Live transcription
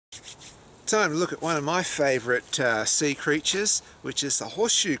Time to look at one of my favourite sea creatures, which is the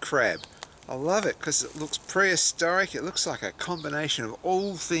horseshoe crab. I love it because it looks prehistoric. It looks like a combination of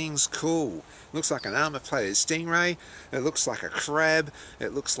all things cool. It looks like an armor-plated stingray. It looks like a crab.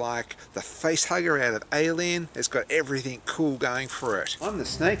 It looks like the face hugger out of Alien. It's got everything cool going for it. I'm the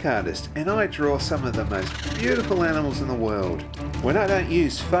snake artist and I draw some of the most beautiful animals in the world. When I don't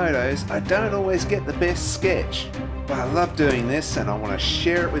use photos, I don't always get the best sketch. But I love doing this and I want to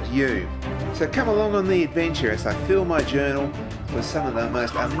share it with you. So come along on the adventure as I fill my journal with some of the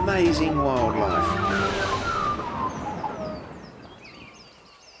most amazing wildlife.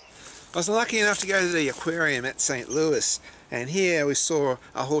 I was lucky enough to go to the aquarium at St. Louis, and here we saw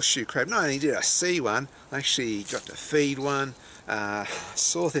a horseshoe crab. Not only did I see one, I actually got to feed one.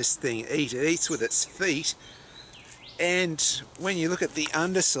 Saw this thing eat. It eats with its feet, and when you look at the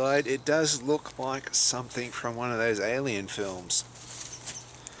underside, it does look like something from one of those Alien films.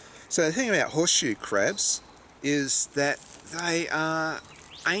 So the thing about horseshoe crabs is that they are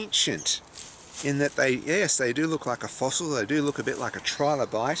ancient in that they do look like a fossil. They do look a bit like a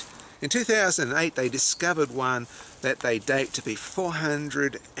trilobite. In 2008 they discovered one that they date to be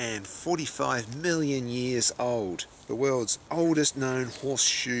 445 million years old. The world's oldest known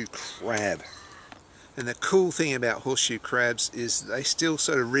horseshoe crab. And the cool thing about horseshoe crabs is they still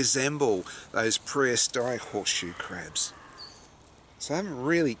sort of resemble those prehistoric horseshoe crabs. So they haven't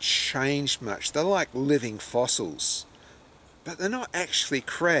really changed much. They're like living fossils. But they're not actually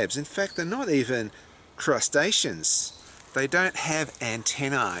crabs. In fact, they're not even crustaceans. They don't have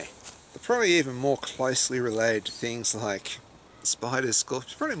antennae. They're probably even more closely related to things like spiders,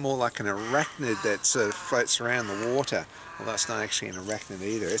 scorpions. Probably more like an arachnid that sort of floats around the water. Although it's not actually an arachnid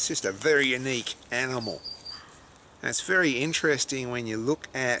either. It's just a very unique animal. And it's very interesting when you look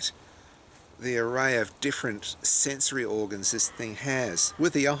at the array of different sensory organs this thing has.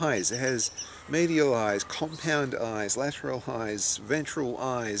 With the eyes, it has medial eyes, compound eyes, lateral eyes, ventral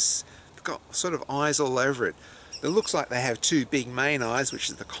eyes. They've got sort of eyes all over it. It looks like they have two big main eyes, which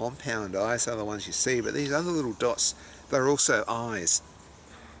is the compound eyes, are the ones you see, but these other little dots, they're also eyes.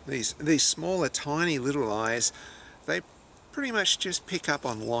 These smaller, tiny little eyes, they pretty much just pick up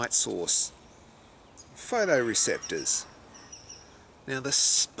on light source. Photoreceptors. Now the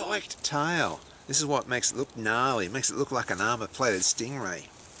spiked tail, this is what makes it look gnarly. It makes it look like an armor-plated stingray.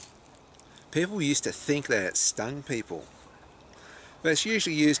 People used to think that it stung people. But it's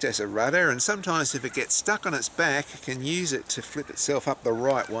usually used as a rudder, and sometimes if it gets stuck on its back, it can use it to flip itself up the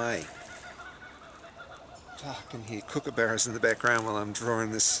right way. Oh, I can hear kookaburras in the background while I'm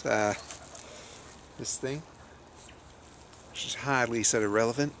drawing this, this thing, which is hardly sort of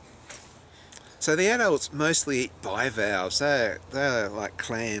relevant. So the adults mostly eat bivalves. They're like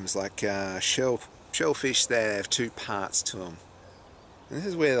clams, like shellfish that have two parts to them. And this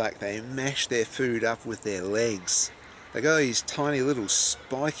is where they mash their food up with their legs. They got these tiny little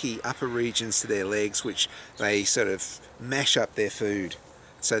spiky upper regions to their legs which they sort of mash up their food.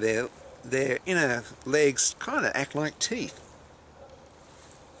 So their inner legs kind of act like teeth.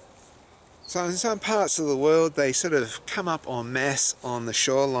 So in some parts of the world they sort of come up en masse on the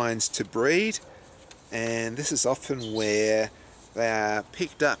shorelines to breed. And this is often where they are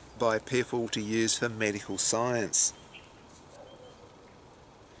picked up by people to use for medical science.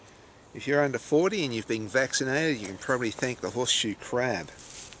 If you're under 40 and you've been vaccinated, you can probably thank the horseshoe crab.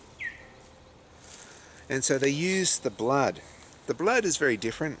 And so they use the blood. The blood is very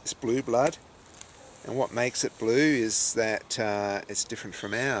different. It's blue blood. And what makes it blue is that it's different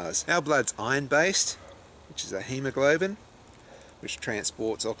from ours. Our blood's iron-based, which is a hemoglobin, which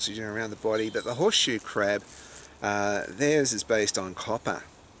transports oxygen around the body, but the horseshoe crab, theirs is based on copper,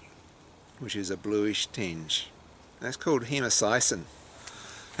 which is a bluish tinge. That's called hemocysin.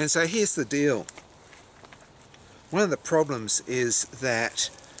 And so here's the deal. One of the problems is that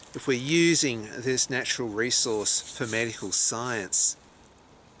if we're using this natural resource for medical science,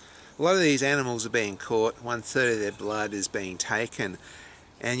 a lot of these animals are being caught, 1/3 of their blood is being taken,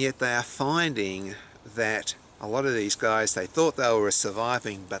 and yet they are finding that a lot of these guys, they thought they were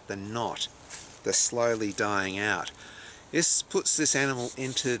surviving, but they're not. They're slowly dying out. This puts this animal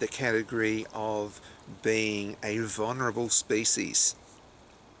into the category of being a vulnerable species.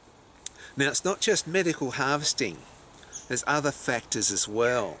 Now it's not just medical harvesting, there's other factors as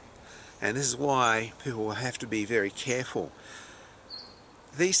well. And this is why people will have to be very careful.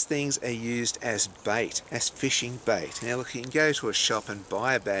 These things are used as bait, as fishing bait. Now look, you can go to a shop and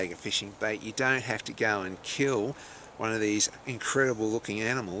buy a bag of fishing bait. You don't have to go and kill one of these incredible looking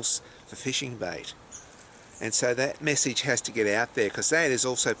animals for fishing bait. And so that message has to get out there, because that is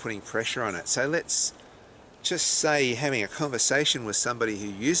also putting pressure on it. So let's just say you're having a conversation with somebody who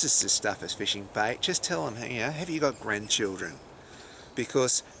uses this stuff as fishing bait, just tell them, you know, have you got grandchildren?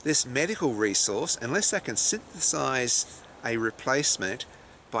 Because this medical resource, unless they can synthesize a replacement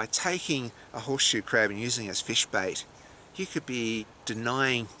by taking a horseshoe crab and using it as fish bait, you could be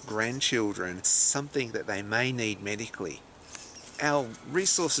denying grandchildren something that they may need medically. Our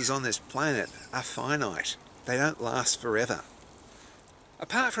resources on this planet are finite. They don't last forever.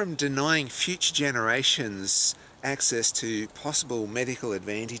 Apart from denying future generations access to possible medical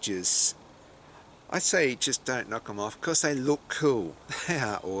advantages, I'd say just don't knock them off because they look cool. They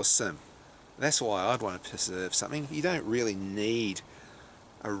are awesome. That's why I'd want to preserve something. You don't really need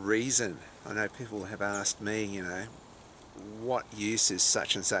a reason. I know people have asked me, you know, what use is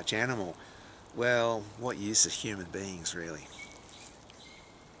such and such animal? Well, what use is human beings, really?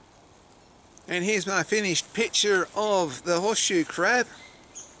 And here's my finished picture of the horseshoe crab.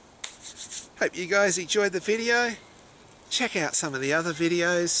 Hope you guys enjoyed the video. Check out some of the other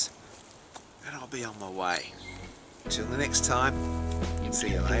videos and I'll be on my way. Until the next time, see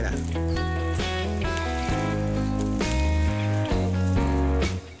you later.